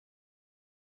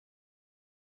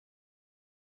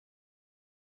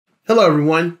Hello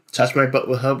everyone, Touch My Butt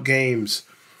with H.U.B Games,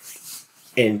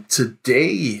 and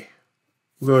today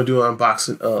we're going to do an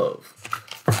unboxing of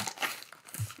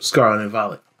Scarlet and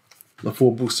Violet, the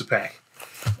full booster pack.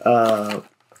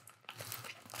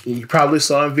 You probably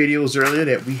saw in videos earlier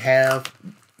that we have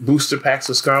booster packs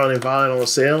of Scarlet and Violet on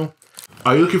sale.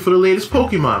 Are you looking for the latest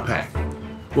Pokemon pack?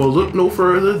 Well, look no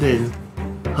further than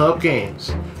H.U.B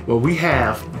Games, where we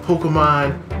have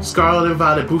Pokemon Scarlet and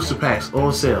Violet booster packs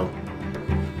on sale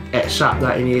at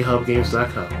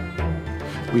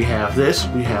shop.nehubgames.com. We have this,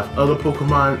 we have other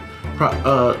Pokemon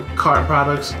card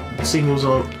products, singles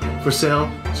for sale.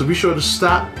 So be sure to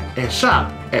stop and shop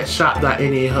at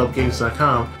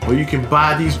shop.nehubgames.com, where you can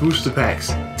buy these booster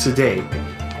packs today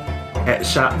at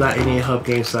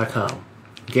shop.nehubgames.com.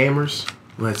 Gamers,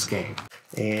 let's game.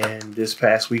 And this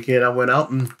past weekend I went out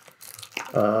and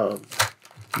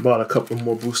bought a couple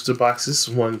more booster boxes.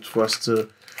 One for us to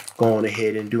go on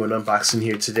ahead and do an unboxing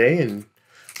here today, and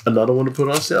another one to put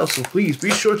on sale. So please be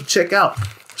sure to check out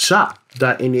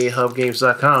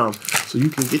shop.nehubgames.com so you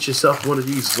can get yourself one of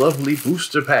these lovely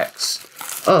booster packs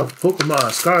of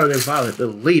Pokemon Scarlet and Violet, the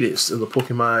latest of the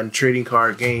Pokemon trading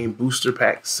card game booster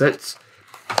pack sets,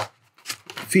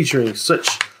 featuring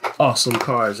such awesome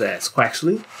cards as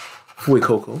Quaxley,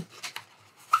 Fuecoco,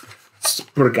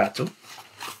 Sprigato,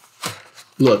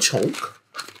 Lechonk,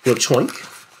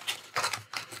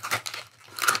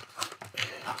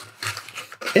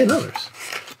 and others.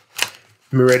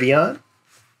 Meridian,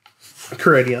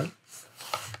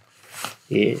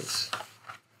 yes.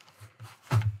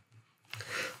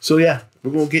 So yeah,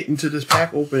 we're gonna get into this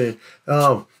pack opening.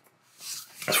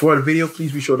 For the video,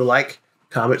 please be sure to like,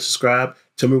 comment, subscribe.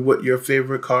 Tell me what your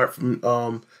favorite card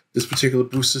from this particular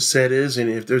booster set is, and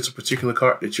if there's a particular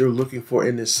card that you're looking for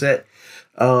in this set.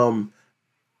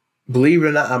 Believe it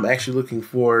or not, I'm actually looking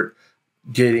forward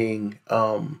getting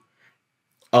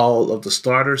all of the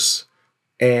starters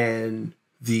and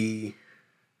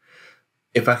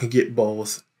if I can get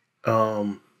both,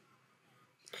 the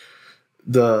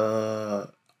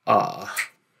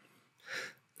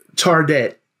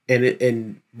Chardet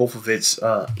and both of its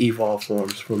evolved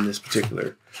forms from this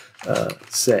particular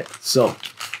set. So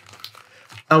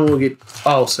I'm gonna get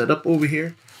all set up over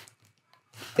here,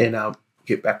 and I'll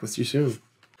get back with you soon.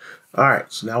 All right,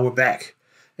 so now we're back,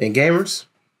 and gamers,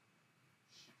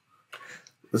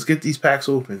 let's get these packs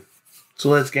open. So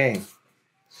let's game.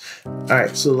 All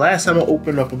right, so last time I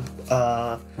opened up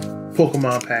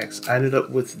Pokemon packs, I ended up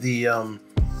with the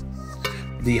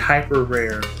hyper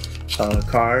rare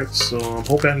cards. So I'm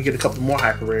hoping I can get a couple more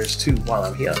hyper rares too while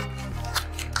I'm here.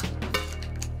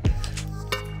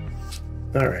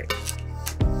 All right,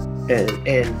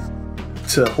 and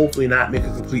to hopefully not make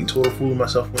a complete total fool of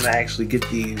myself when I actually get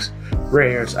these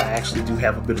rares, I actually do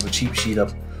have a bit of a cheat sheet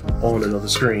up on another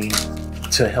screen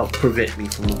to help prevent me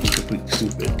from looking completely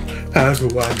stupid. However,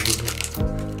 why do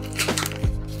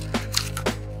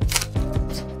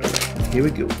here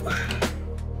we go.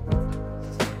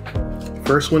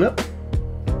 First one up.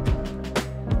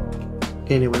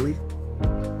 Anyway,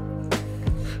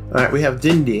 alright, we have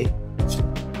Dinde,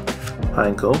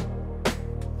 Pineco,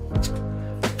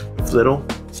 Flittle,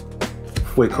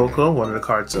 Fuecoco, one of the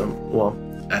cards well,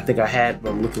 I think I had, but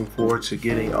I'm looking forward to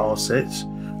getting all sets.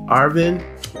 Arvin,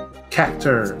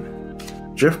 Cacturn,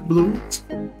 Driftbloom,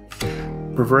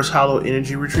 Reverse Hollow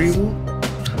Energy Retrieval,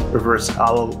 Reverse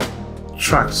Hollow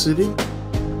Troxity,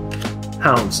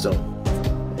 Houndstone,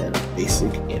 and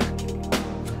Basic Energy.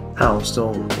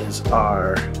 Houndstone is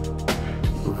our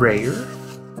rare.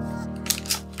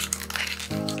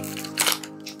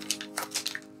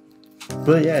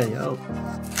 But yeah, y'all,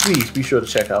 please be sure to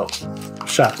check out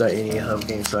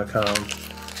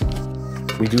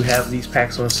shop.nehubgames.com. We do have these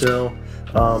packs on sale.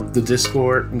 The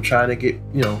Discord, I'm trying to get,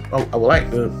 I would like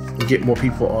to get more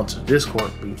people onto the Discord.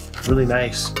 It'd be really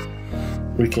nice.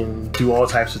 We can do all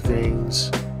types of things.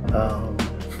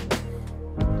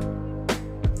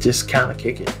 Just kind of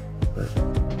kick it. But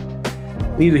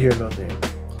neither here nor there.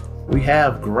 We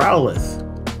have Growlithe,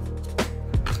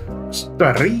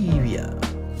 Starivia,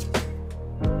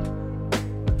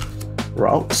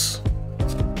 Routes,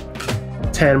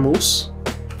 Tanmous,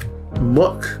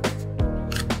 Muck,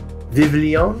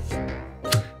 Vivillon,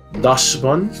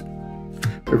 Dachshund,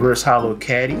 Reverse Hollow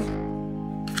Caddy,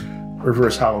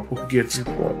 Reverse Hollow Pokegear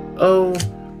 2.0,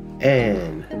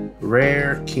 and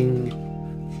Rare King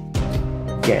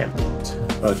Gambit.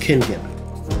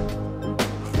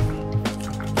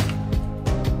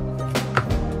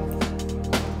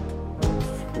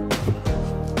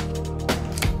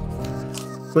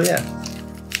 But yeah,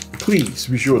 please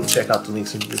be sure to check out the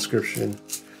links in the description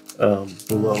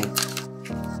below.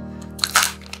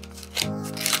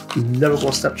 Never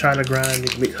gonna stop trying to grind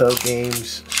and make hub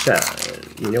games shine,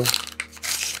 you know?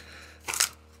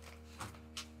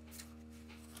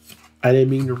 I didn't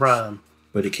mean to rhyme,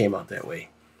 but it came out that way.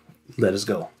 Let us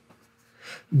go.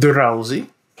 Drowsy,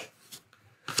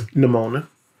 Nimona,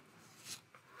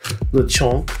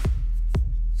 Lechonk,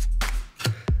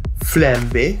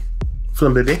 Flambe,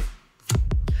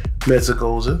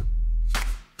 Mezzagoza,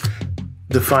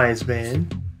 Defiance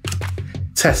Band,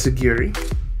 Tatsugiri,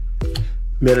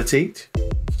 Meditate,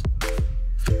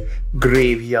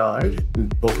 Graveyard,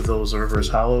 both of those are reverse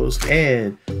hollows,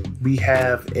 and we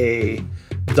have a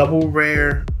double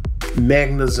rare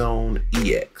Magnezone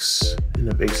EX in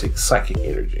the basic Psychic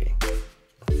Energy.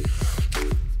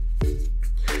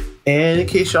 And in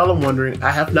case y'all are wondering,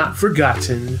 I have not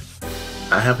forgotten.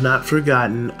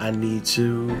 I need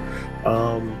to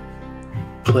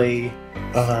play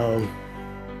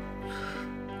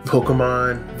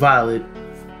Pokemon Violet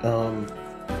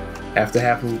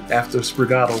after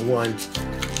Sprigato won,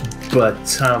 but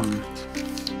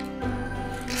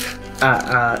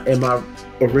in my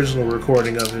original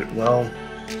recording of it, well,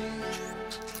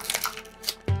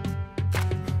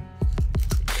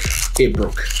 it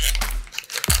broke.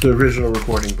 The original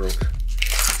recording broke,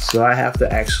 so I have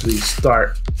to actually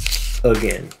start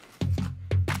again.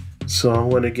 So I'm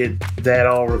going to get that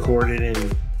all recorded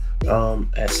and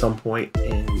at some point,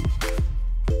 and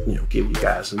give you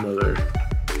guys another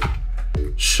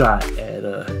shot at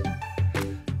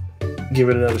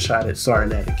starting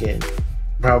that again,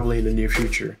 probably in the near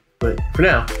future. But for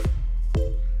now,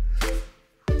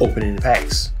 opening the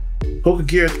packs.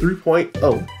 Pokegear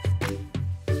 3.0.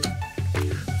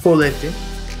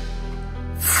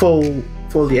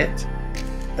 Foliette.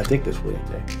 I think that's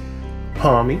Foliette.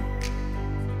 Palmy.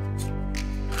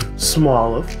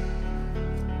 Smoliv.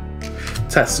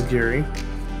 Tatsugiri.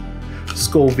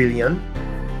 Scovillion.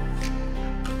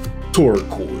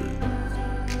 Torkoal.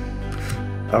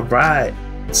 Alright.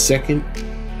 Second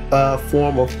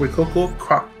form of Fuecoco,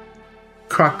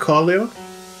 Crocolio.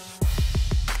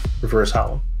 Reverse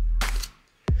Hollow.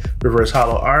 Reverse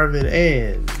Hollow Arvin,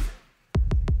 and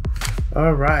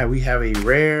alright, we have a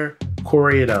rare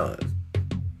Koraidon.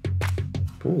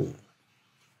 Ooh.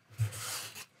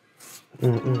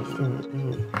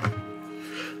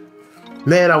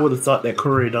 Man, I would have thought that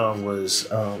Koraidon was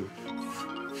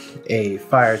a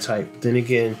fire type. Then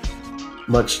again,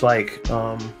 much like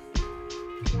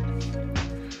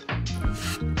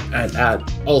I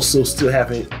also still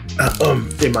haven't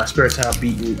in my spare time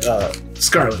beaten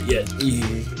Scarlet yet.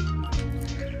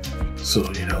 So I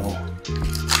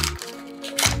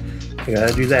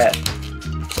gotta do that.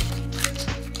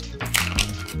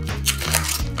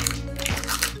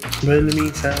 But in the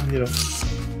meantime,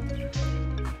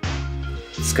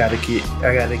 I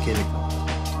gotta get it.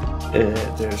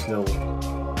 There's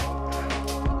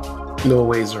no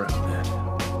ways around that.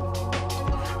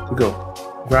 We go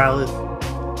Growlithe,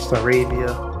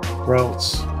 Staravia, Ralts,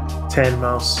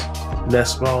 Tanmouse,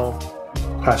 Nestball,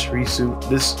 Pachirisu.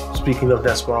 Speaking of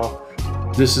Nestball,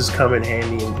 this is coming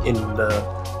handy in the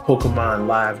Pokemon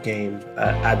live game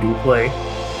I do play.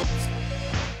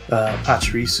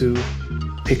 Pachirisu,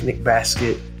 Picnic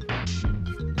Basket,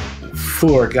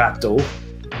 Florigato,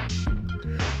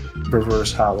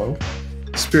 Reverse Hollow,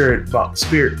 Spirit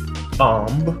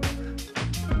Bomb,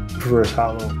 Reverse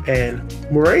Hollow, and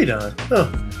Miraidon.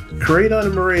 Koraidon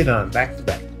and Miraidon back to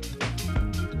back.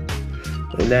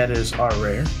 And that is our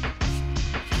rare.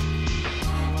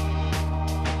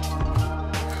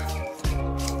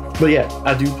 But yeah,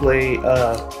 I do play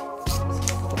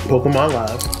Pokemon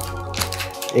Live,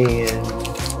 and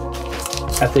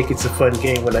I think it's a fun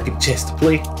game when I get a chance to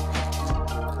play.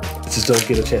 I just don't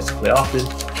get a chance to play often.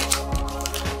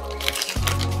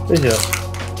 And,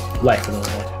 life and all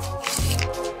that.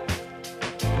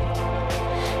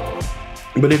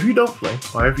 But if you don't play,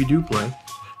 or if you do play,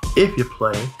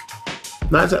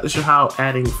 not exactly sure how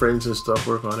adding friends and stuff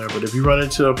work on there, but if you run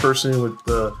into a person with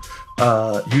the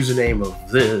username of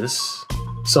this,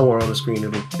 somewhere on the screen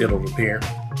it'll appear.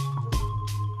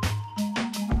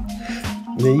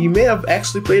 And then you may have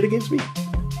actually played against me.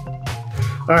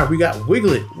 Alright, we got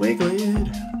Wiglet,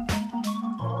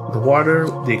 the Water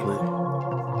Diglett,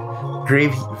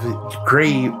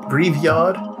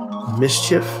 Graveyard,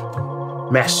 Mastiff,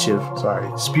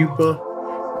 Spupa,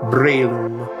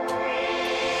 Breloom,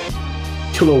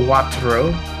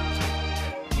 Kilowattrel,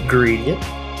 Gradient,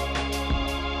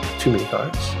 too many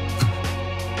cards,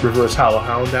 Reverse Hollow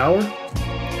Houndour,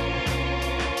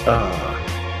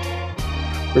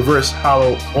 Reverse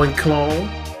Hollow Oinclone,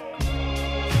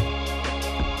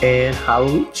 and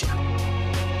Hallelujah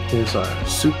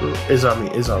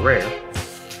is our rare.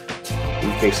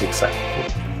 basic psychic.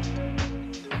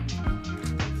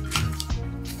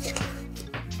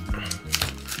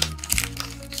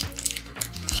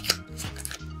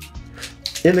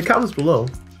 In the comments below,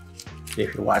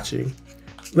 if you're watching,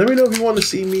 let me know if you want to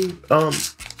see me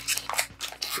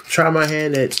try my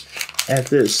hand at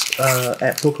this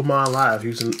at Pokemon Live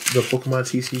using the Pokemon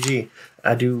TCG.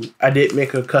 I did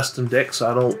make a custom deck,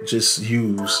 so I don't just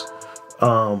use.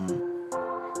 I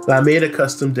made a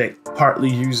custom deck partly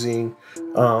using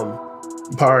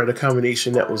part of the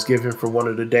combination that was given for one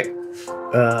of the deck,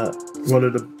 one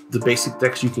of the basic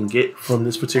decks you can get from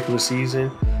this particular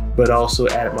season, but also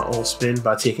added my own spin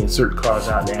by taking certain cards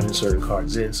out and adding certain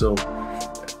cards in. So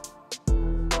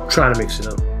trying to mix it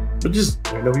up, but just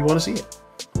let me know if you want to see it.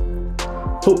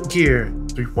 Poke Gear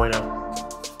 3.0,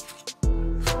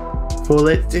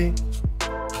 Folette,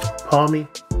 Palmy,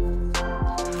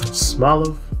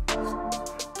 Smoliv,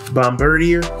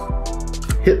 Bombardier,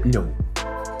 Hypno,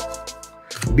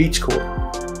 Beach Court,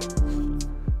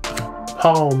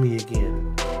 Palmy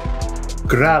again,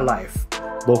 Growlithe,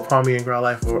 both Palmy and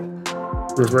Growlithe are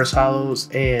reverse hollows,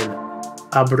 and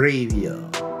Abravia,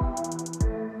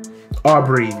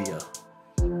 Abralia?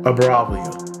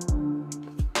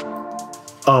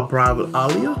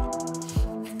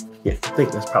 Yeah, I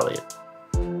think that's probably it.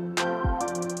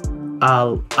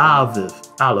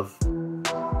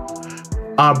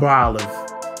 Abralive.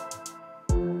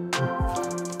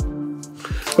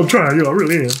 I'm trying, yo, I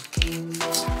really am.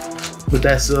 But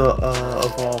that's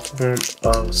evolved form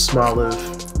of Smoliv.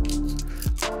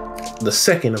 The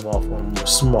second evolved form of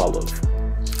Smoliv.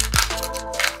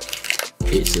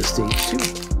 It's a stage 2.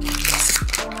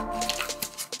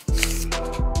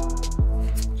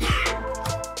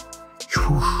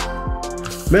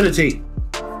 Meditate,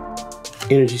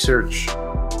 Energy Search,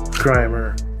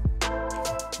 Grimer,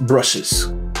 Brushes,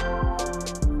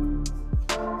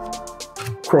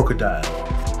 Crocodile,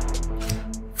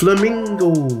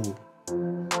 Flamingo.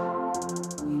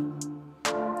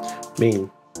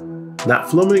 Not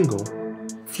Flamingo,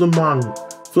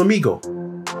 Flamigo.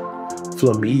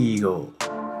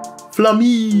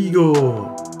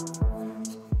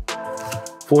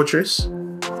 Fortress,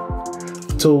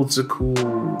 Toadstool,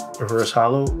 reverse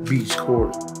hollow, Beach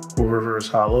Court, reverse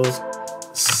hollow,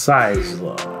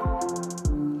 Sizlor,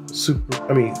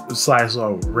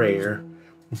 Sizlor rare,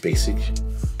 basic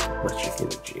electric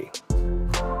energy.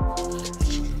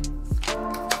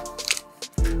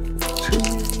 Two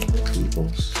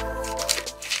peoples.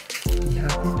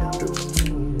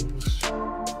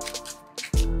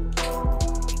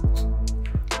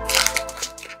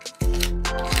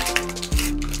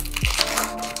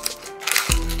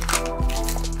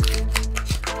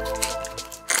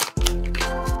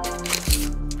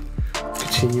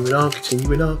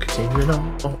 Continuing on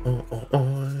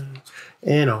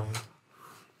and on.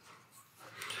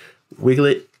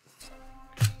 Wiglet,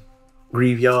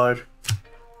 Greavyard,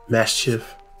 Maschiff,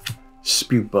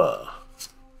 Spupa,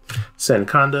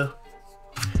 Sanconda,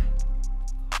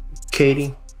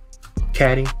 Katie,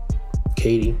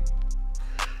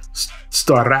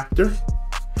 Staraptor,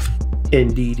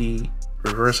 NDD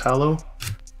reverse hollow,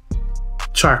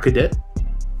 Charcadet,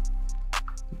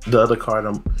 the other card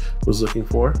I was looking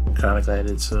for. I'm kind of glad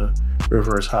it's a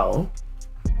reverse hollow.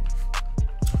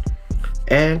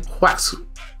 And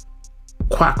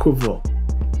Quackquival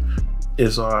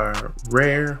is our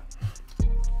rare,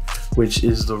 which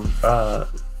is the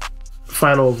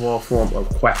final evolved form of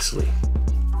Quaxley.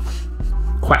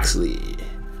 Quaxley.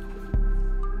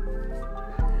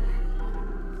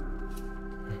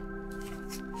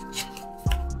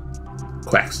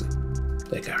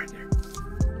 That guy right there.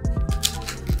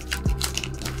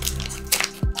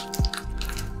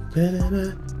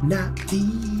 Not the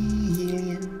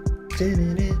end.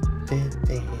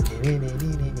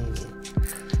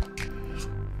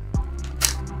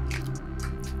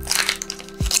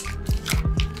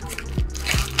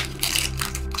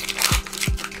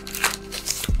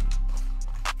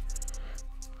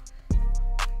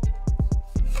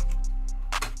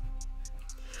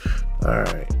 All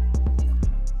right.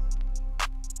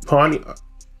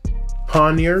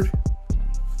 Pawniard,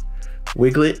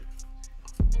 Wiglet,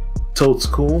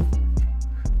 Toadstool,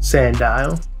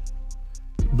 Sandile,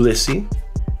 Blissey,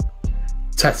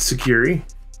 Tatsugiri,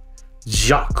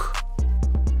 Jacques.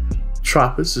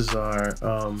 Tropius is our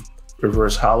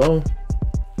reverse hollow.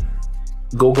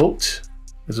 Gogoat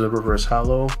is a reverse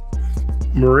hollow.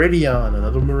 Meridian,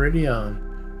 another Meridian,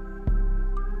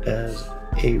 as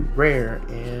a rare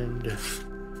and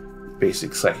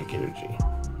basic psychic energy.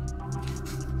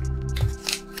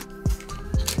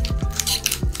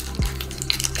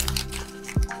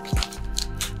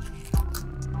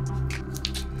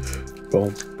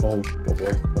 Boom, boom, boom,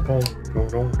 boom, boom, boom,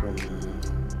 boom, boom.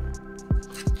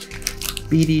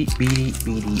 Beady, beady,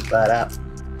 beady, ba-da.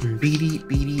 Beady,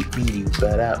 beady, beady,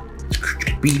 ba-da.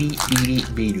 Beady, beady,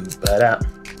 beady, ba-da.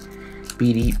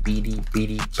 Beady, beady,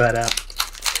 beady, ba-da.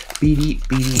 Beady,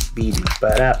 beady, beady,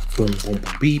 ba-da. Boom, boom,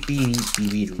 boom, beady,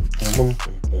 beady, boom, boom,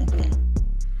 boom, boom, boom.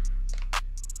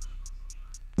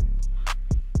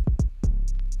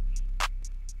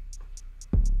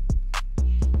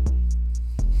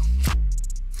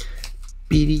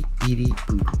 Beady, beady,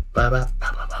 boo, ba-ba,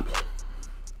 ba-ba, ba-ba.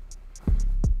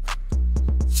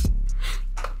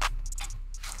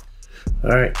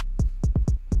 All right.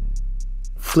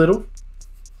 Flittle.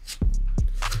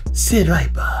 Sid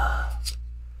Viper.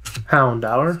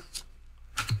 Houndour.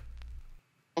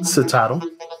 Citadel.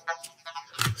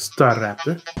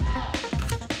 Staraptor.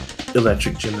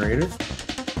 Electric Generator.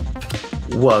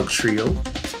 Wug Trio.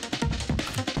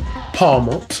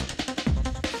 Palmont.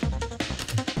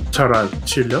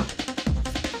 Tarantula.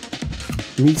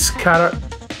 Meets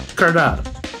Cardada.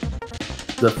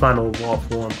 The final evolved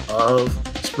form of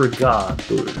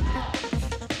Sprigator.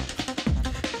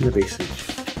 The basic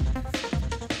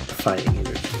fighting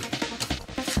energy.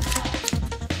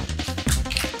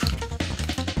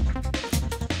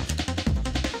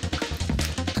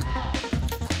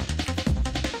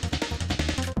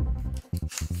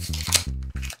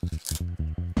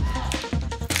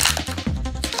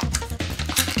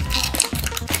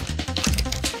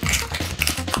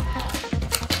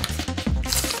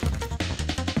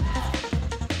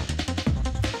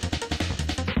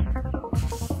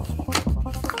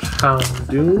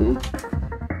 Houndoom,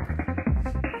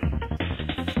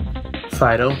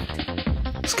 Fido,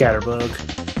 Scatterbug,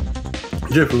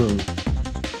 Drifloon,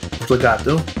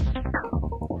 Legato,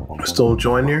 Stole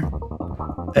Joiner,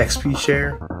 XP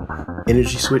Share,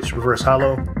 Energy Switch Reverse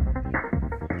Hollow,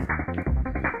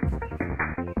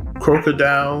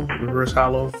 Crocodile Reverse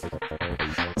Hollow,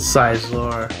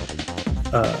 Sizar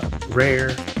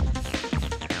Rare,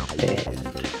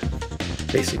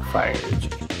 and Basic Fire Energy.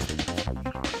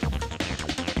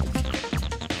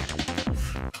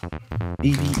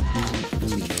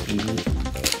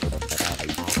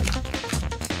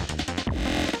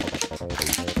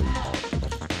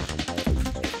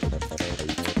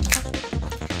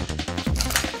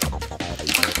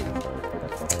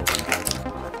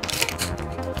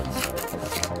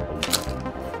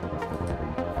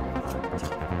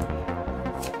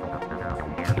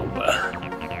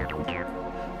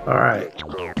 Alright.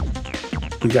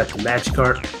 We got the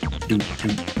Magikarp,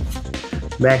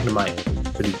 Magnemite,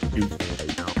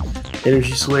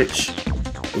 Energy Switch,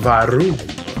 Varum,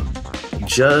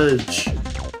 Judge,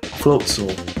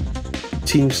 Floatzel,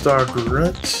 Team Star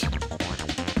Grunt,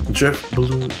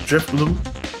 Driftbloom,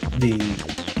 the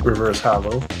Reverse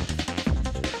Hollow,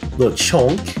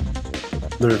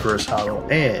 Lechonk, the Reverse Hollow,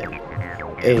 and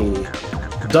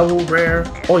a double rare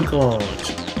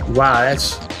Oinkology. Wow,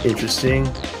 that's interesting.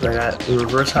 I got the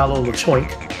Reverse Hollow Lechonk,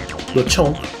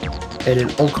 and an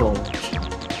Oinkology.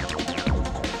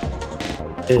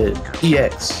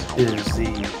 EX is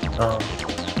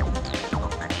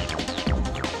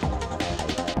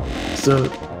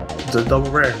the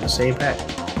double rare in the same pack.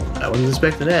 I wasn't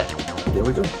expecting that. But there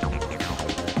we go.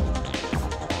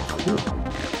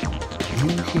 You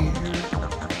here?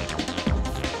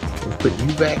 I'll put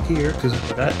you back here because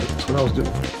that's what I was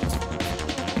doing.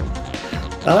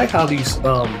 I like how these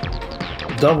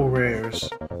double rares,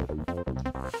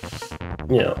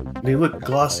 you know, they look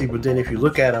glossy, but then if you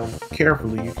look at them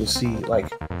carefully, you can see,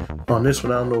 like, on this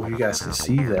one, I don't know if you guys can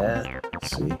see that.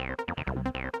 Let's see.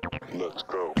 Let's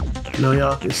go. No,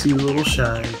 y'all can see a little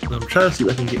shine. But I'm trying to see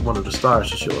if I can get one of the stars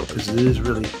to show up, because it is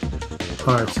really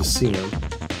hard to see them.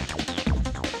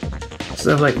 So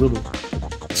they have, like, little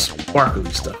sparkly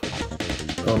stuff.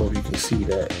 I don't know if you can see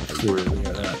that clearly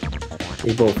or not.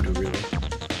 They both do, really.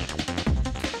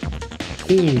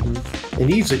 And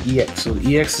these are EX, so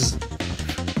the EX is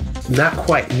not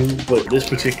quite new, but this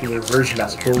particular version, I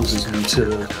suppose, is new to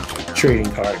the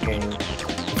trading card game.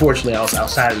 Unfortunately, I was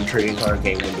outside of the trading card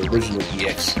game when the original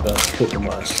EX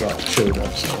Pokemon showed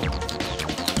up, so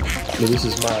this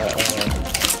is my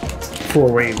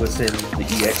foray within the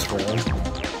EX realm.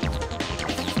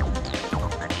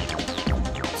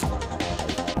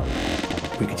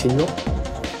 We continue on.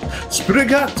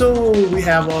 Sprigato! We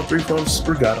have all three from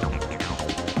Sprigato.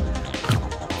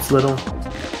 Flittle,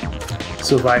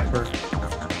 Viper,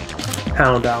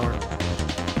 Houndour,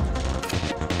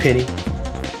 Penny,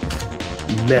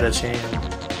 Metachan,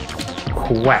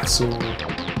 Quaxley.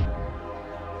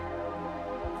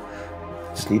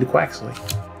 Just need a Quaxley.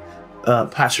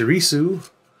 Pachirisu,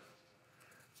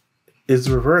 is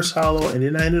the reverse holo, and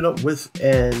then I ended up with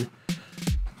an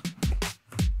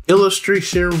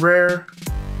illustration rare,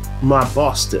 my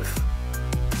boss stiff.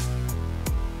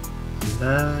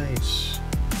 Nice.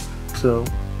 So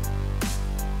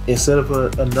instead of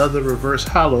another reverse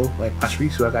holo like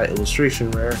Pachirisu, I got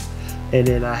illustration rare, and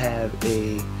then I have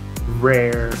a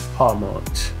rare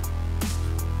Palmont.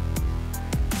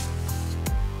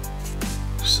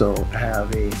 So I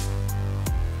have a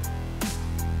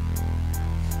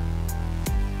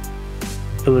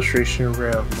illustration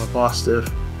rare of my boss stiff,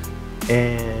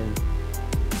 and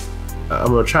I'm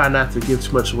gonna try not to give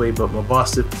too much away, but my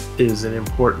boss stiff is an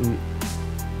important,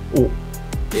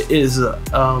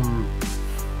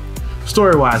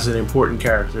 story-wise, an important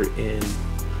character in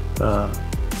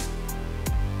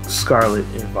Scarlet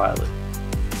and Violet.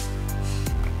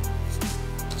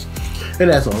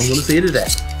 And that's all I'm gonna say to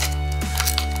that.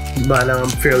 By now, I'm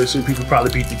fairly sure people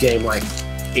probably beat the game like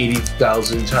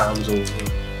 80,000 times over.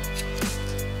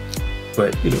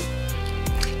 But, you know.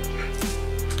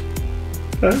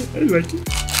 I like it.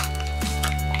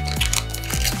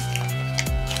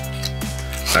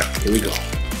 Alright, here we go.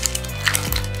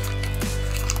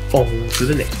 On to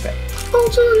the next pack. On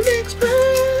to the next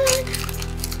pack.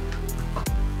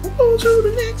 On to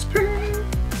the next pack.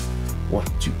 1,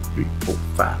 2, 3, 4,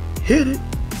 5. Hit it.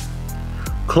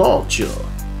 Clauncher.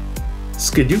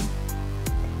 Skidoo.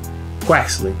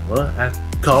 Quaxley. Well, I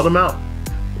called him out.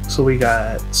 So we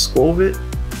got Scolvit,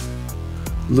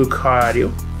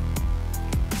 Lucario,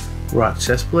 Rock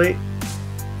Chestplate,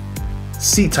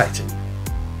 Sea Titan.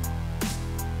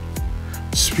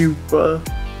 Spupa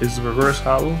is the reverse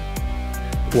holo.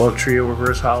 Well, trio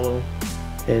reverse holo.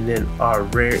 And then our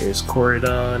rare is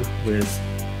Corridon with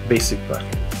basic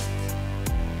bucket.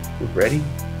 Ready?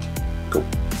 Go.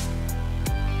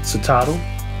 Citadel,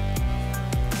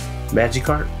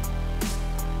 Magikarp,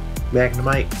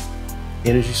 Magnemite,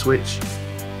 Energy Switch,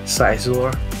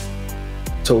 Scizor,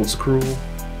 Toedscruel,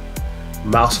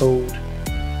 Mousehold,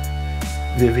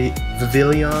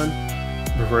 Vivillon,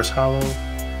 reverse holo,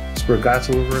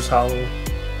 Sprigato reverse holo,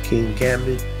 King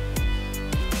Gambit,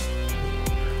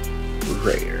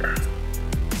 rare.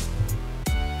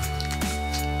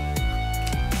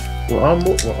 We're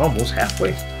almost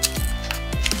halfway.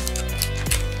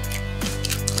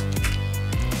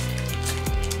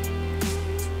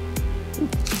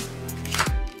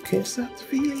 Can't stop the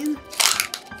feeling.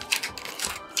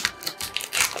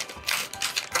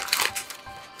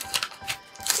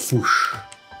 Whoosh.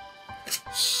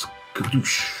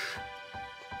 Skadoosh.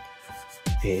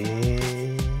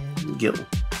 And go.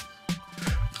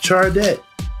 Chardet.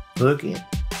 Again.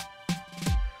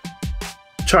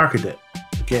 Charcadet.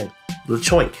 Again.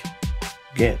 LeChoink.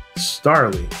 Again.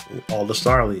 Starly. All the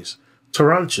Starlies.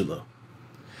 Tarantula.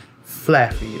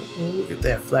 Flaffy. Oh, look at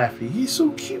that Flaffy. He's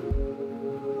so cute.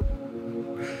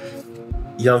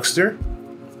 Youngster,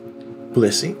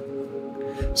 Blissey,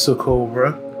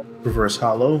 Soulcobra, reverse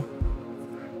holo,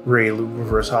 Raylu,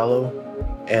 reverse holo,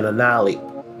 and Annihilate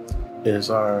is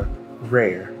our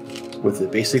rare with the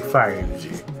basic fire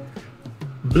energy.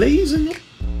 Blazing it.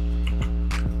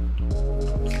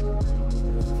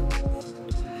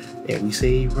 And we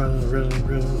say run, run,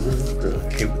 run, run,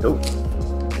 run. Here we go.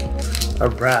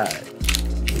 Alright.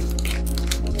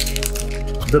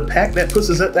 The pack that puts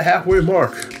us at the halfway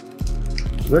mark.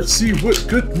 Let's see what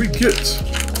good we get.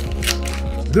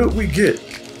 Good we get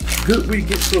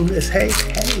from this. Hey,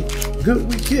 hey. Good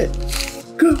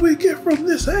we get from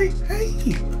this. Hey, hey.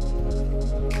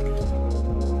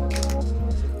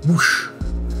 Whoosh.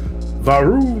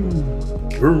 Varoom.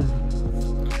 Vroom.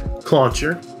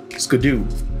 Clauncher. Skidoo.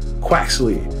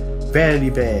 Quaxley. Vanity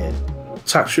Band.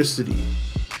 Toxtricity.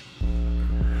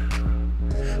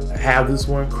 I have this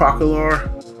one. Crocolar.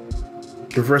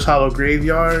 Reverse holo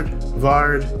Graveyard.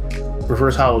 Vard.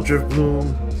 Reverse holo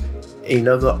Driftbloom.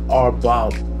 Another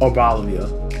Arbalvia.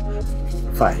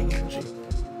 Fighting energy.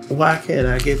 Why can't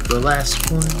I get the last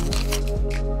one?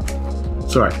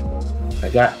 Sorry. I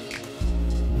got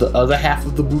the other half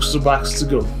of the booster box to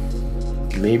go.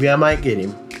 Maybe I might get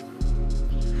him.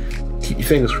 Keep your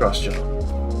fingers crossed, y'all.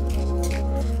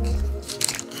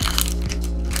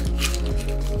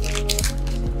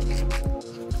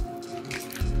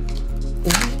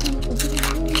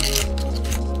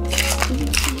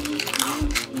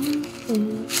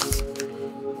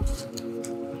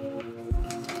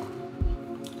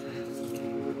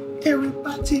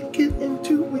 Everybody get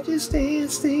into it, just stand.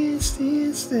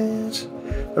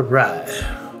 Alright.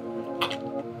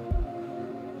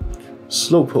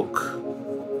 Slowpoke.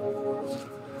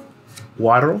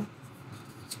 Waddle.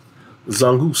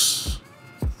 Zangoose.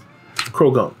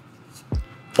 Croagunk.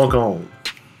 Onkon.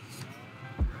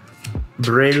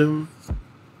 Breloom,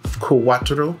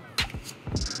 Quattro,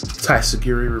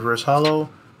 Taisagiri Reverse Hollow,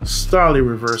 Starly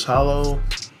Reverse Hollow,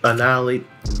 Annihilate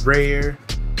Rare,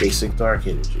 Basic Dark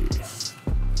Energy.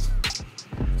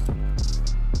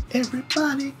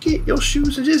 Everybody get your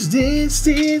shoes and just dance,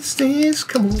 dance, dance.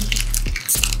 Come on.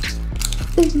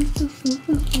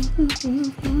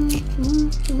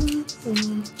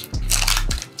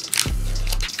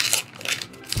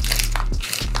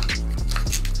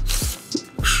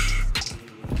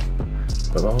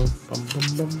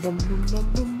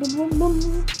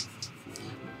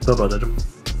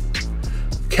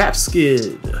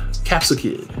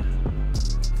 Capsakid,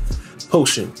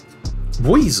 Potion,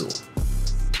 Weasel,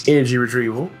 Energy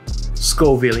Retrieval,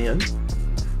 Scovillion,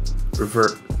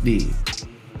 Revert the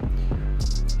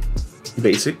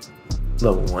Basic,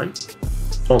 Level 1,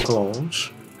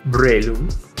 Oncologne,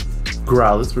 Breloom,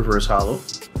 Growlithe Reverse Hollow,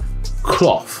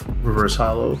 Cloth Reverse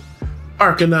Hollow,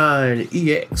 Arcanine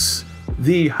EX,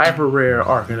 the Hyper Rare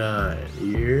Arcanine.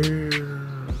 Yes.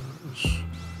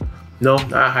 No,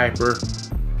 not Hyper,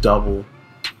 double.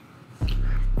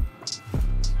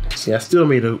 See, I still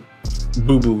made a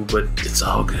boo-boo, but it's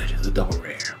all good. It's a double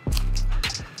rare.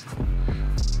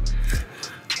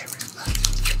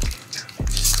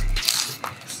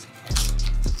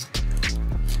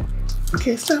 We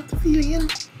can't stop the feeling.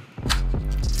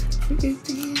 We can't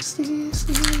dance, dance,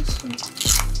 dance.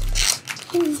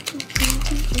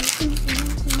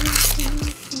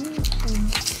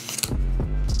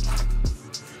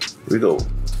 Here we go.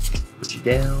 Put you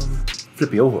down.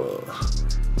 Flip you over.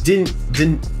 Didn't.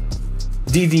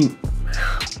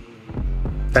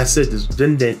 I said this.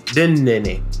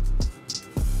 Didn't.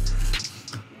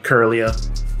 Curlia.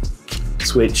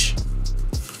 Switch.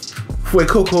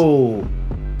 Fuecoco.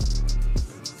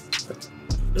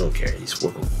 I don't care. He's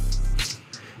Fuecoco.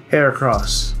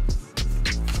 Heracross.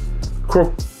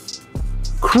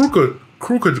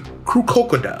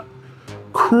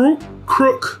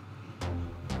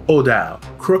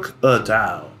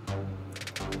 Crocodile.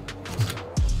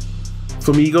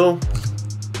 Flamigo,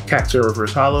 Cacturne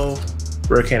Reverse Hollow,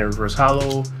 Rare Cannon Reverse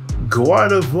Hollow,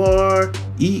 Gardevoir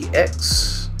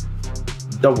EX,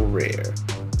 Double Rare.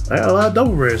 I got a lot of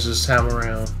double rares this time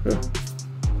around.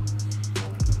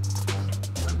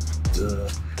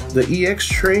 The EX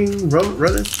train run it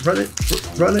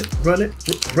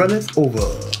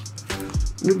over.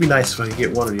 It would be nice if I could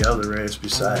get one of the other rares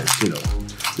besides, you know,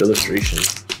 the illustration.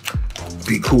 It'd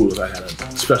be cool if I had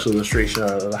a special illustration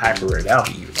of the hyper rare. That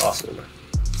would be even awesome.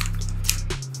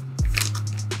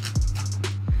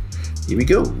 Here we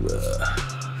go.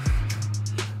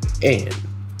 And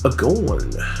a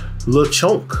going.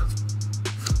 Lechonk,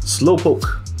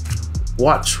 Slowpoke,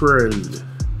 Wattrel,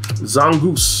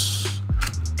 Zangoose,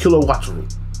 Kilowattrel,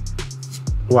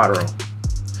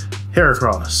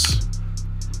 Heracross,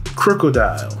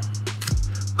 Crocodile,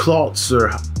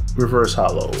 Clawitzer Reverse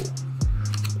Hollow,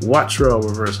 Wattrel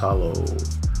Reverse Hollow,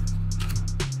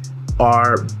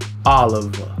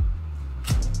 Olive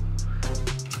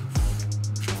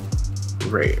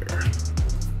Rare.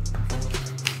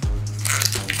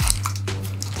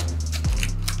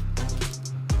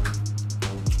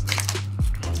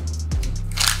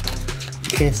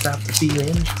 Can't stop the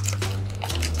feeling.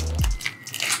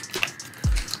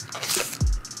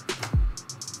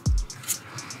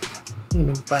 Ain't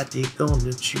nobody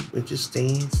gonna shoot and just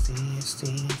dance, dance,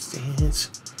 dance, dance.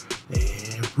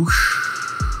 And whoosh.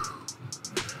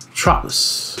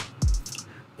 Trotless.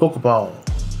 Pokeball.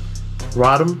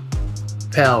 Rodham.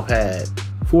 Palpad.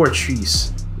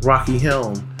 Fortress. Rocky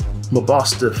Helm.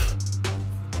 Mabostiff.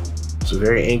 It's a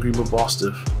very angry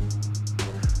Mabostiff.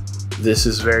 This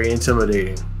is very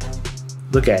intimidating.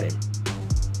 Look at him.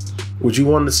 Would you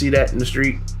want to see that in the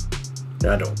street?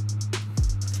 No, I don't.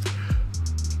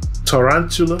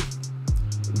 Tarantula,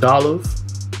 Dolph,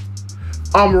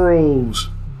 Amarose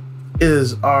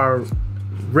is our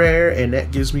rare, and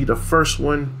that gives me the first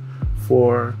one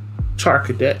for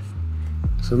Charcadet.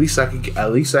 So at least I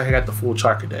got the full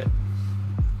Charcadet.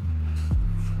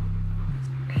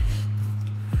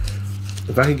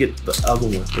 If I can get the other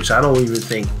one, which I don't even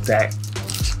think that,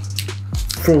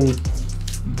 from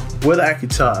what I can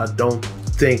tell, I don't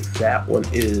think that one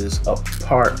is a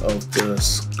part of the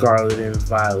Scarlet and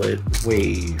Violet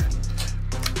wave.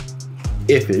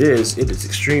 If it is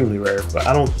extremely rare, but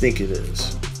I don't think it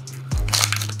is.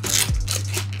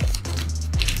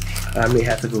 I may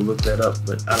have to go look that up,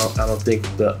 but I don't think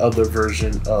the other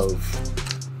version of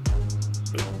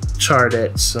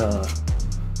Chardet's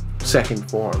second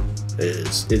form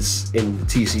is in the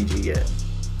TCG yet.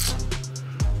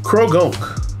 Krogunk,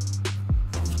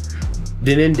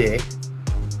 Denende,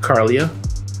 Carlia,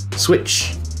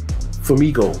 Switch,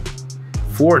 Flamingo,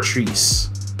 Fortress,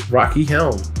 Rocky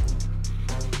Helm,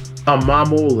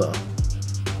 Amamola.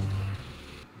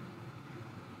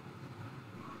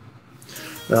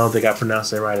 I don't think I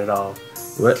pronounced that right at all.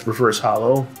 Reverse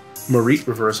Hollow, Marit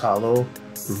Reverse Hollow,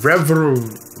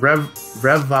 Revavroom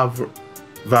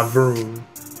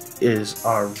is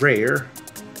our rare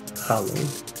hollow.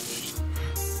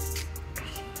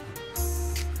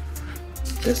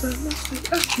 There's not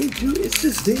much I can do, it's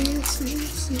just dance.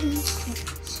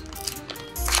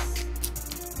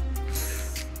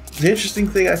 The interesting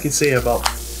thing I can say about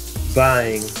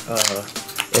buying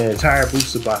an entire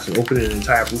booster box and opening an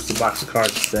entire booster box of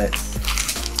cards is that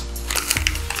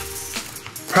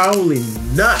probably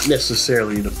not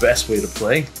necessarily the best way to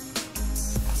play.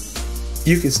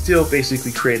 You can still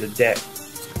basically create a deck,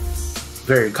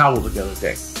 very cobbled together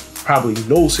deck, probably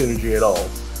no synergy at all,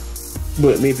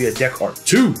 but maybe a deck or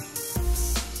two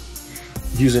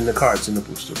using the cards in the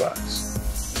booster box.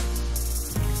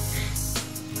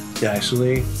 Yeah,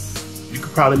 actually, you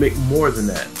could probably make more than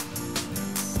that.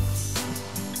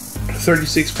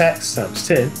 36 packs times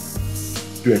 10,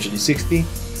 360.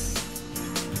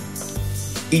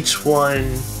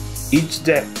 Each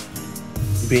deck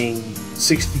being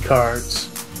 60 cards.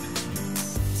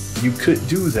 You could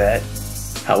do that.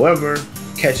 However,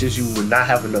 catches you would not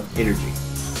have enough energy.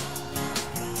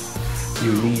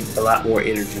 You need a lot more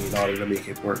energy in order to make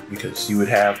it work because you would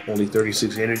have only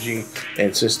 36 energy,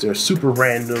 and since they're super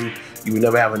random, you would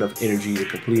never have enough energy to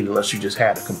complete unless you just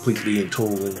had a completely and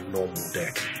totally normal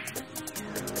deck.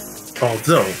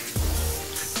 Although,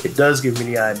 it does give me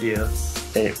the idea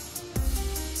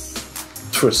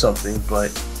for something,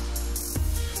 but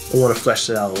I want to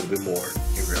flesh it out a little bit more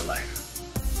in real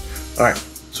life. Alright,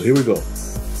 so here we go.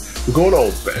 We're going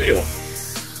on, bam!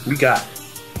 We got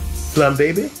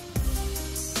Flambaby,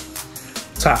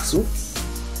 Toxel,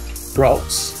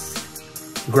 Brawls,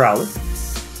 Growlithe,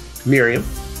 Miriam,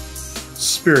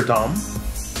 Spiridom,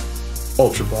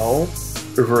 Ultra Ball,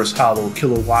 Reverse Hollow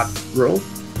Kilowatt Row,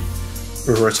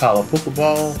 Reverse Hollow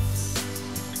Pokeball,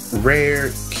 Rare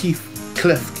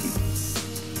Klefki.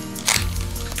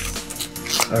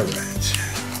 Alright.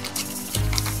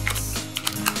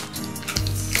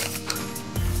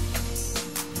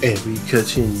 And we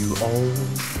continue on.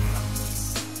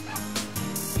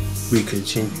 We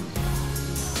continue.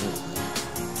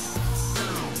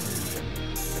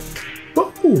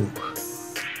 Boom!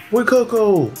 Boy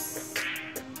Coco!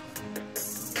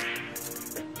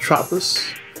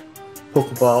 Troplus,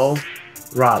 Pokeball,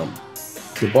 Rodham,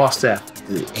 the boss staff,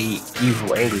 the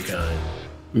evil angry kind.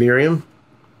 Miriam,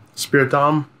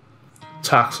 Spiridom,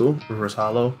 Toxel, Reverse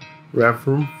Hollow,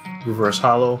 Revavroom, Reverse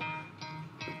Hollow,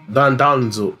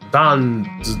 Dondozo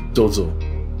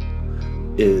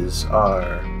is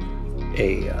our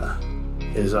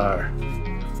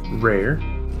rare.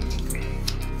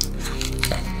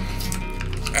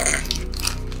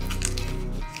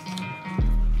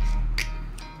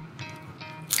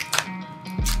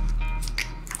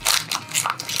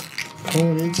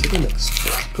 Going into the next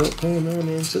one. Going on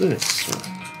into the next one.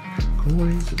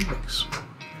 Going into the next one.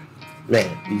 Man,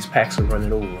 these packs are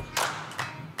running over.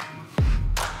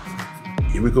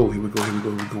 Here we go, here we go, here we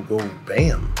go, here we go,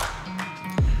 bam.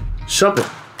 Shumpet.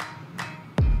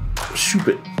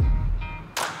 Shoopit.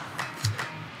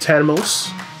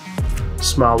 Tanimos.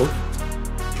 Smalo.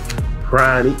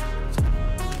 Prani.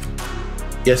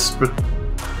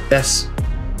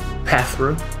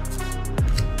 Pathra.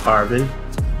 Arvin.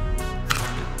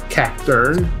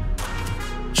 Cacturn.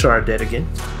 Chardedigan.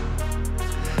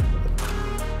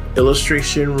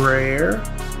 Illustration Rare.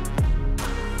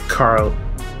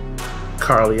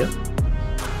 Carlia.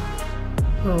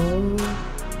 Oh,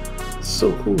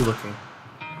 so cool looking.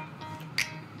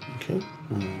 Okay,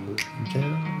 move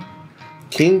down.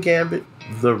 King Gambit,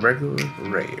 the regular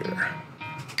rare.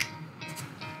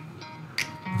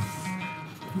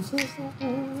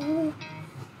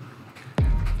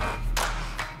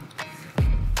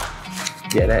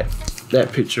 Yeah,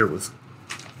 that picture with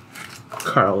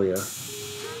Carlia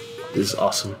is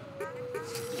awesome.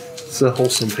 It's a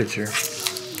wholesome picture.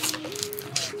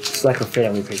 It's like a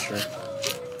family picture.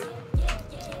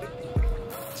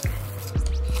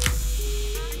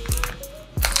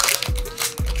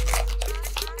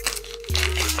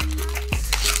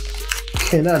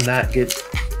 Can I not get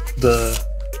the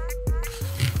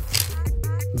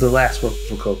last one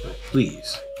from Coco,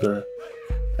 please? I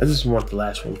just want the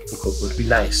last one from Coco to be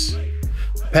nice.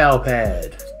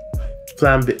 Palpad,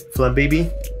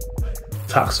 Flambaby,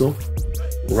 Toxel,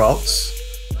 Ralts,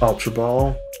 Ultra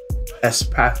Ball,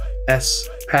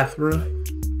 Pathra,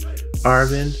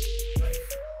 Arvin,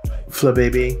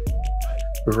 Flababy,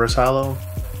 Reverse Hollow,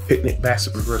 Picnic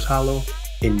Basket Reverse Hollow.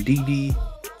 Indeedee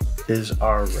is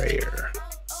our rare.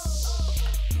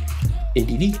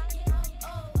 Indeedee.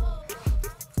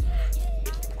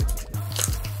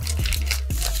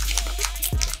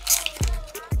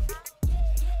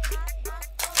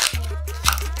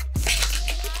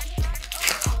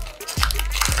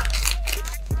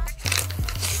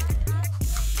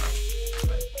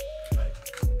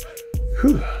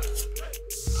 Whew.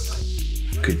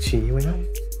 Continuing on.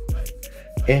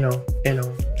 And on.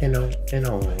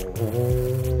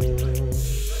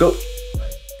 Go.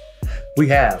 We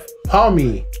have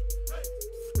Palmy,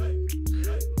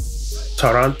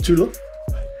 Tarantula,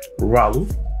 Ralu,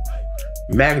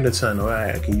 Magneton. All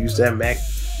right, I can use that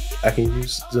I can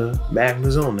use the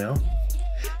Magnezone now.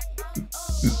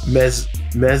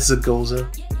 Mezzagoza,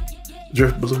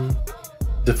 Drift Bloom,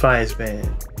 Defiance Band,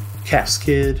 Caps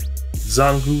Kid,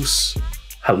 Zangoose,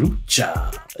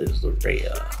 Halucha is the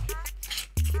rare.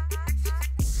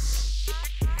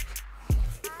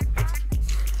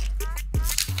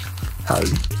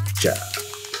 Haluchador.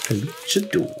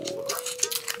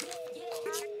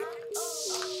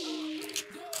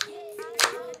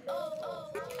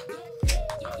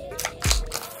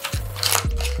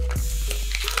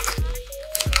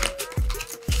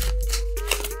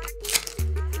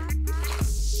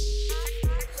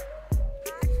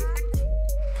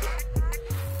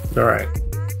 All right,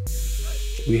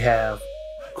 we have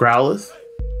Growlithe,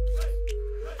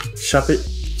 Shuppet,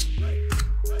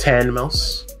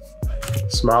 Tandemaus,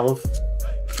 Smoliv,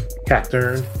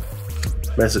 Cacturne,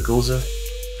 Mezzagoza,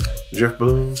 Drift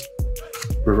Bloom,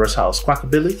 Reverse Hollow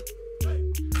Squawkabilly,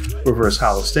 Reverse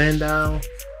Hollow Standown,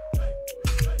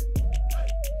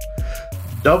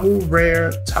 Double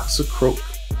Rare Toxicroak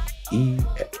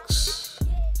EX,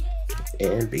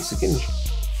 and Basic Energy.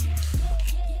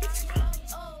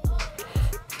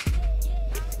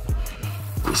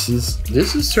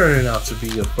 This is turning out to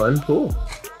be a fun pull.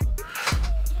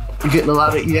 You're getting a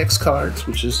lot of EX cards,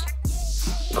 which is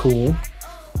cool,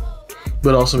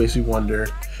 but also makes me wonder,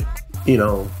 you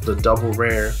know, the double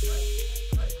rare.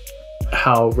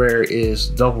 How rare is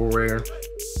double rare?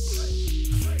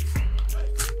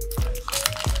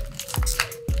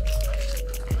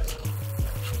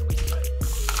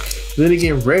 Then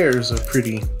again, rares are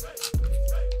pretty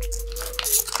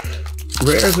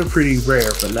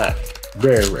rare, but not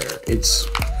rare. It's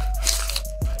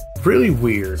really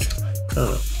weird. I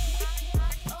don't know.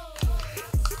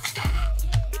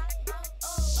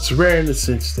 It's rare in the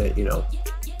sense that, you know,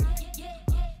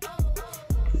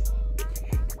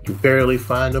 you barely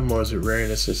find them, or is it rare in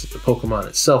the sense that the Pokemon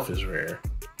itself is rare?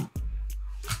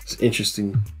 It's an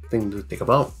interesting thing to think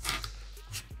about.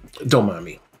 Don't mind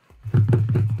me.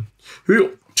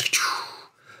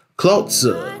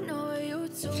 Cloutza,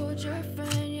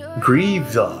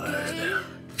 Greavard,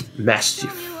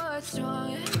 Mastiff,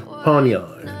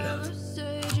 Pawniard,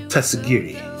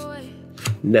 Tatsugiri,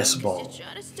 Nestball,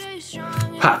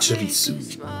 Pachirisu,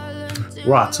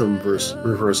 Rotom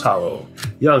Reverse Hollow,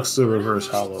 Youngster Reverse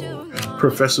Hollow,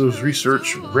 Professor's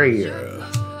Research Rare,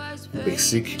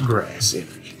 Basic Grass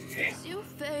Energy.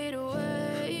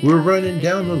 We're running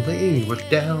down the lane, we're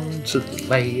down to the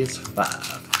last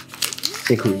 5,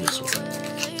 including this one.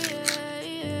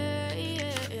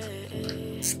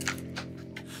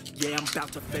 Yeah, I'm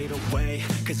about to fade away,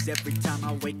 cause every time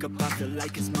I wake up I feel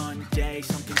like it's Monday.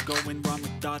 Something's going wrong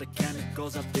with all the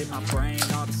chemicals up in my brain.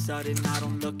 All of a sudden I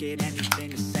don't look at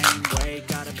anything the same way.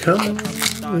 Come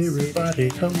on, everybody,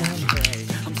 come on.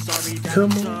 I'm sorry that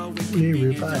come on,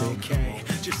 everybody. Okay.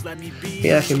 Just let me be.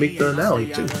 Yeah, I can make the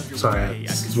analogy too. Sorry, I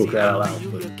spoke that out loud.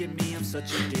 But...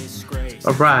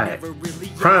 Alright,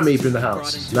 Primeape in the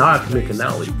house. Now I can make an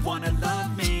analogy.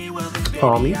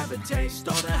 Palmy,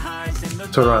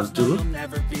 Tarantula,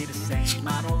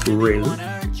 Rayleigh,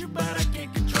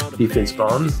 Defense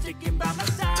Bond,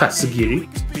 Tatsugiri,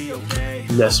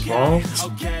 Nestball,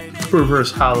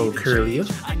 Reverse Hollow Kirlia,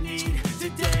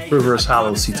 Reverse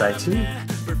Hollow Sea Titan,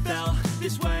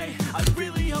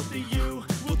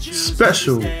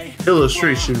 Special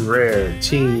Illustration Rare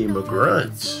Team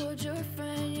Grunt.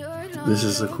 This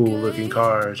is a cool looking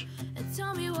card.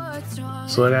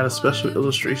 So I got a special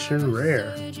illustration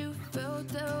rare.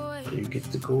 You get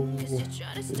to go over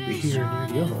here near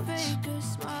the other ones.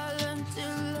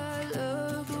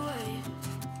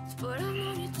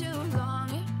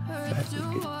 Back to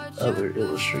get other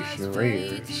illustration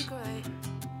rares.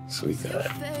 So we got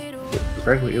the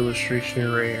regular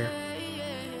illustration rare,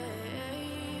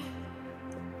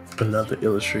 another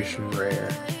illustration rare,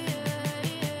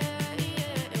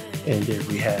 and then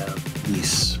we have the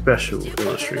special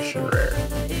illustration rare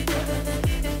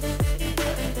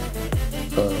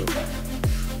of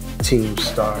Team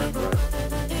Star.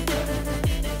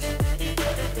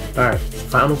 Alright,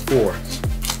 final four.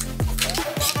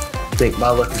 I think my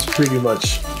luck is pretty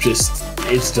much just,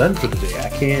 it's done for the day. I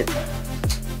can't.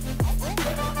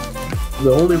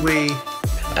 The only way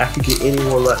I could get any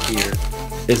more luck here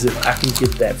is if I can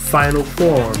get that final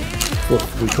form for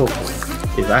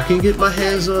Pokémon. If I can get my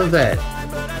hands on that,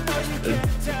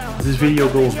 this video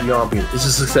goes beyond being, it's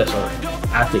a success already.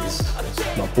 I think it's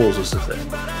my polls are success.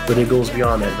 But it goes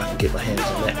beyond that if I can get my hands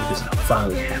on that because I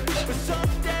finally have it.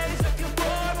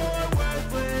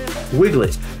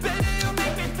 Wiglet,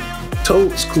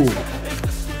 Toadstool,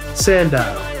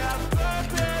 Sandile,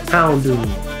 Houndoom,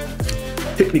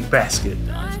 Picnic Basket,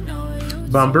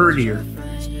 Bombardier,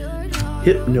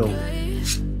 Hypno,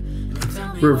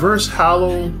 Reverse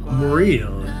Hollow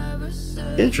Miraidon.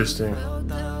 Interesting.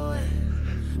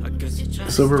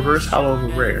 So Reverse Hollow of a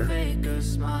rare.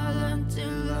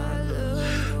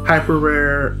 Hyper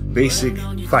rare basic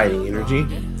fighting energy.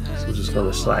 So I'm just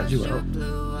gonna slide you out.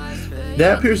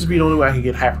 That appears to be the only way I can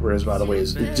get hyper rares, by the way.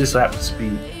 It just happens to be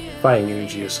fighting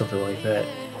energy or something like that.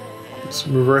 It's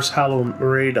Reverse Hollow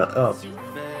Miraidon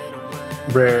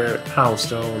rare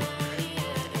Houndstone.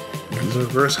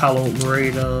 Reverse Hollow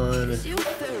Miraidon.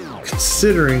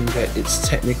 Considering that it's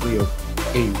technically a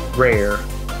rare,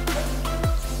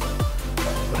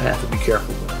 but I have to be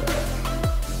careful with that.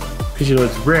 Because you know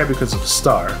it's rare because of the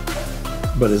star,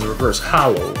 but it's Reverse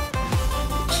Hollow,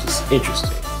 which is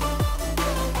interesting.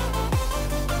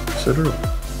 So don't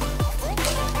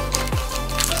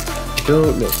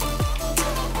know.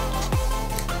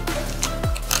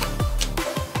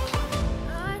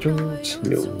 Don't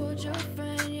know.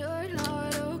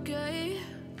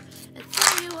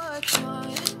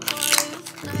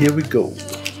 Here we go.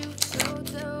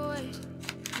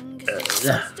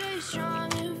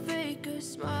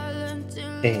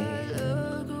 And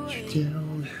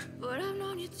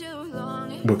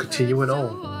we're continuing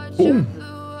on. Boom.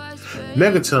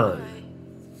 Megaton,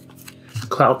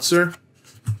 Cloutzer,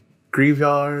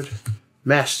 Graveyard,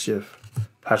 Mischief,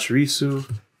 Pachirisu,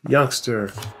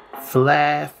 Youngster,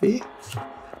 Flaffy,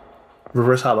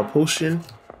 Reverse Hollow Potion,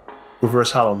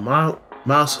 Reverse Hollow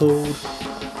Mousehold,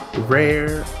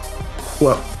 Rare,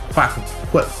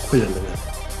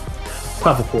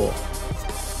 Quaffle.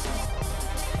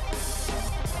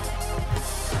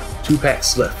 2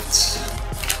 packs left.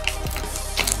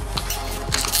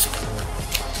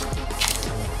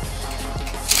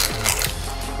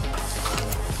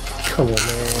 Come on,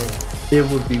 man. It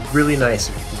would be really nice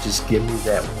if you could just give me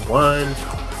that one.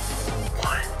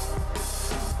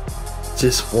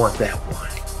 Just want that one.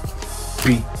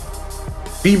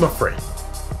 Be my friend.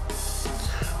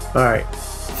 Alright.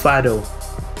 Fido,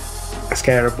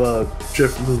 Scatterbug,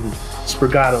 Driftloon,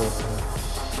 Sprigato,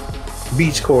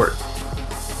 Beach Court,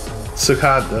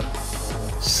 Cicada,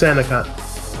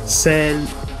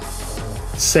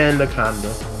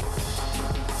 Sandaconda,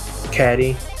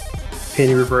 Caddy,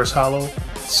 Penny Reverse Hollow,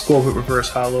 Scorpion Reverse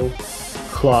Hollow,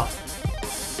 Cloth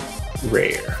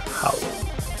Rare Hollow.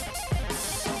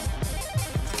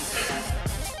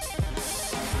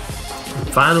 And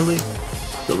finally,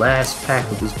 the last pack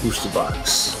of this booster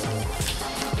box.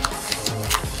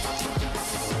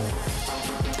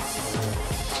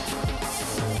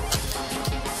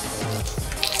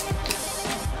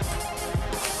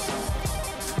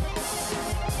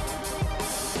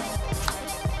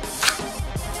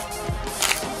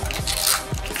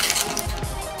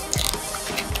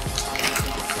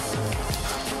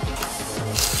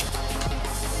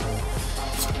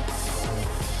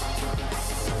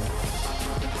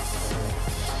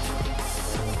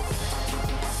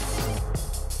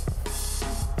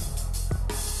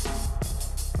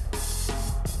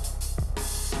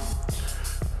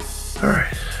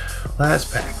 Alright,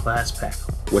 last pack.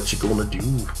 What you gonna do?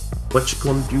 What you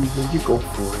gonna do when you go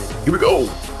for it? Here we go!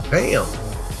 Bam!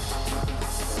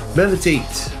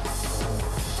 Meditate.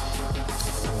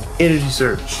 Energy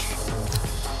Search.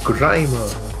 Grimer.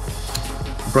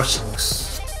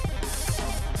 Brushless.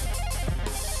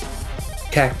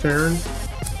 Cacturn.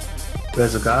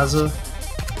 Rezagaza.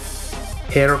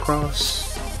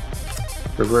 Heracross.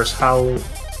 Reverse Hollow.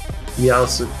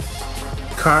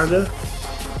 Meowscarada.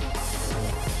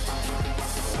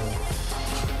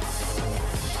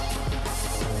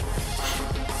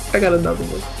 I got another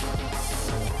one.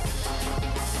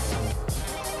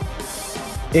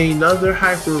 Another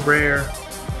hyper rare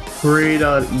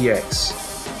Miraidon EX.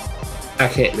 I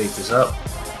can't make this up.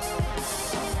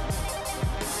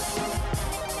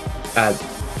 I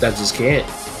just can't.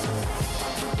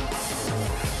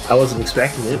 I wasn't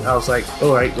expecting it. I was like,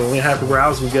 alright, the only hyper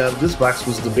rares we got in this box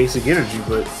was the basic energy,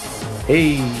 but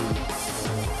hey,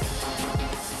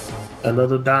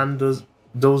 Another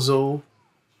Dozo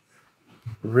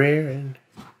rare and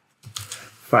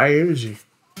fire energy.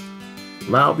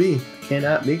 Loud B.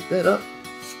 Cannot make that up.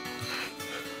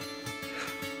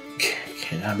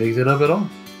 Cannot make that up at all.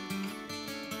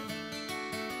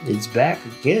 It's back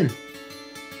again.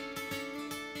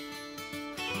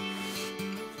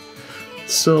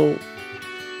 So,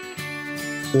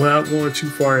 without going too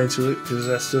far into it, because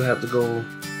I still have to go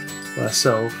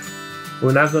myself,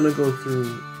 we're not going to go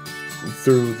through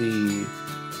the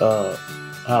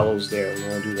hollows there. We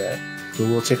won't do that. But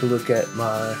we'll take a look at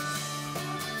my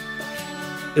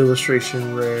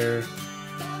illustration rare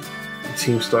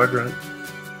Team Star Grunt.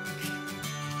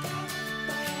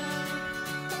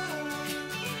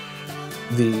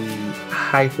 The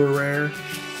hyper rare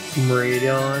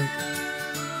Meridian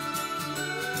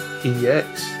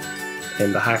EX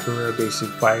and the hyper rare basic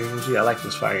fire energy. I like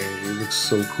this fire energy. It looks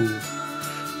so cool.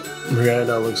 Meridian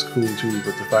looks cool too,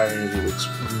 but the fire energy looks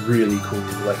really cool.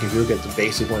 Like if you look at the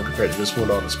basic one compared to this one,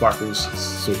 all the sparkles, it's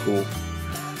so cool.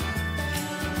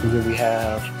 And then we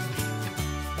have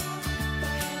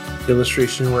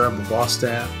illustration rare of the boss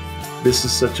staff. This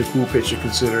is such a cool picture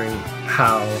considering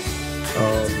how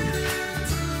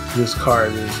this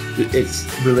card it's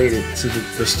related to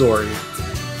the story,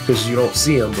 because you don't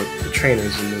see them, but the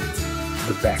trainer's in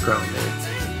the background there.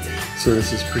 So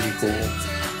this is pretty cool.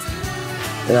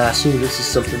 And I assume this is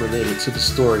something related to the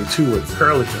story too with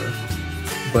Perlica,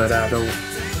 but I don't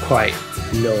quite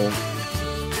know,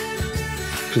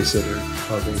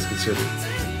 all things considered.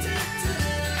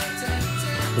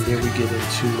 And then we get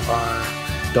into our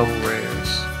double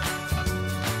rares.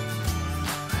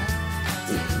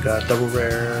 We got double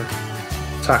rare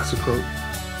Toxicroak,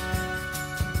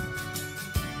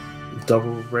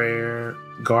 double rare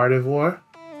Gardevoir,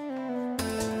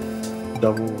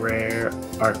 double rare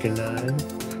Arcanine.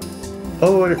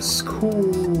 Oh, and it's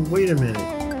cool. Wait a minute.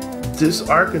 This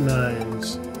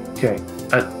Arcanine's okay.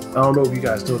 I don't know if you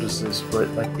guys noticed this, but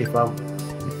like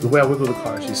the way I wiggle the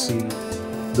cards, you see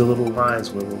the little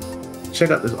lines wiggle. Check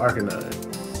out this Arcanine.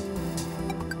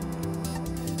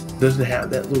 Doesn't have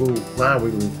that little line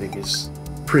wiggling thing. It's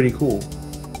pretty cool.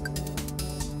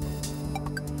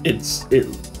 Its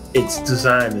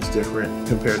design is different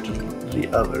compared to the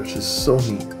others. It's so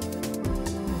neat.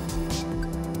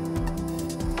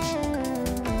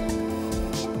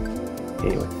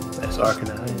 Anyway, that's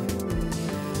Arcanine.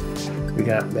 We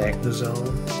got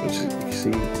Magnezone, which you can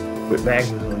see with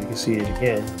Magnezone, you can see it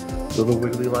again. Little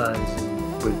wiggly lines.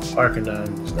 With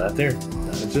Arcanine, it's not there,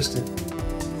 non-existent.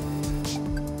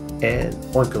 And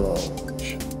Oinkologne.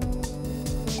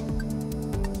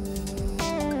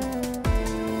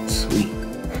 Sweet.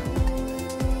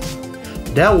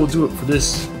 That will do it for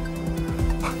this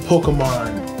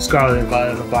Pokemon Scarlet and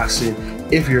Violet unboxing.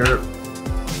 If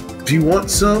you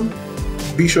want some,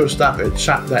 be sure to stop at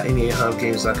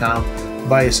shop.NEAHubgames.com.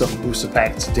 Buy yourself a booster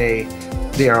pack today.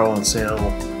 They are on sale.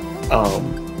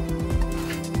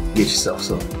 Get yourself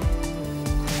some.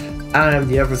 I am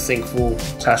the ever thankful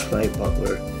Toshmonite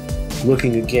Butler,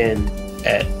 looking again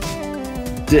at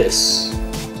this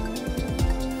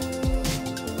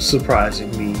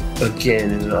surprising me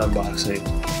again in an unboxing.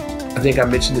 I think I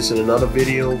mentioned this in another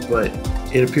video, but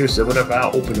it appears that whenever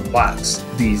I open a box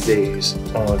these days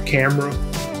on camera,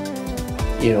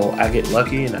 you know, I get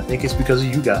lucky, and I think it's because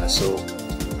of you guys, so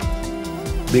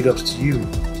big ups to you.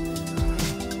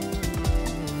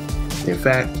 In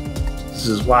fact, this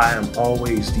is why I'm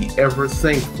always the ever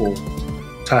thankful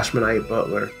Toshmonite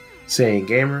Butler, saying,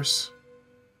 gamers,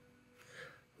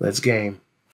 let's game.